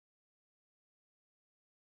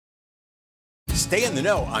Stay in the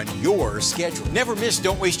know on your schedule. Never miss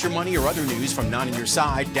Don't Waste Your Money or other news from Not On Your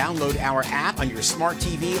Side. Download our app on your smart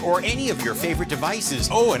TV or any of your favorite devices.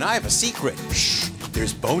 Oh, and I have a secret. Shh,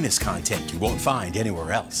 there's bonus content you won't find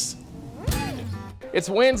anywhere else. It's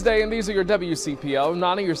Wednesday, and these are your WCPO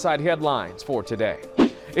Not On Your Side headlines for today.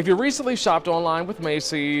 If you recently shopped online with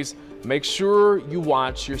Macy's, make sure you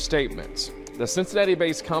watch your statements. The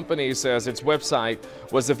Cincinnati-based company says its website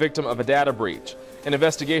was the victim of a data breach. An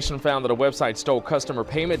investigation found that a website stole customer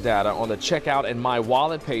payment data on the checkout and My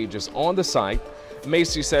Wallet pages on the site.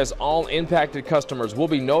 Macy's says all impacted customers will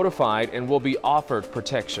be notified and will be offered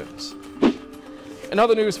protections. In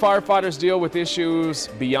other news, firefighters deal with issues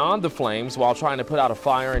beyond the flames while trying to put out a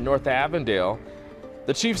fire in North Avondale.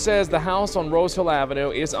 The chief says the house on Rose Hill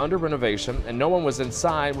Avenue is under renovation and no one was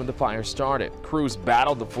inside when the fire started. Crews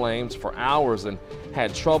battled the flames for hours and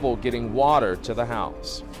had trouble getting water to the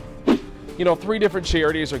house. You know, 3 different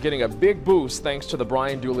charities are getting a big boost thanks to the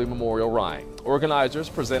Brian Dooley Memorial Ride. Organizers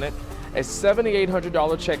presented a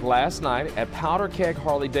 $7,800 check last night at Powder Keg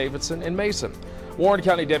Harley-Davidson in Mason. Warren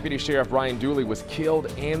County Deputy Sheriff Brian Dooley was killed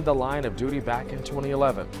in the line of duty back in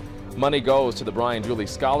 2011. Money goes to the Brian Dooley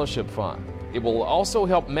Scholarship Fund. It will also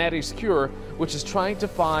help Maddie's Cure, which is trying to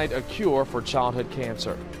find a cure for childhood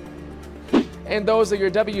cancer. And those are your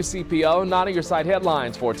WCPO Not On Your Side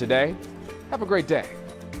headlines for today. Have a great day.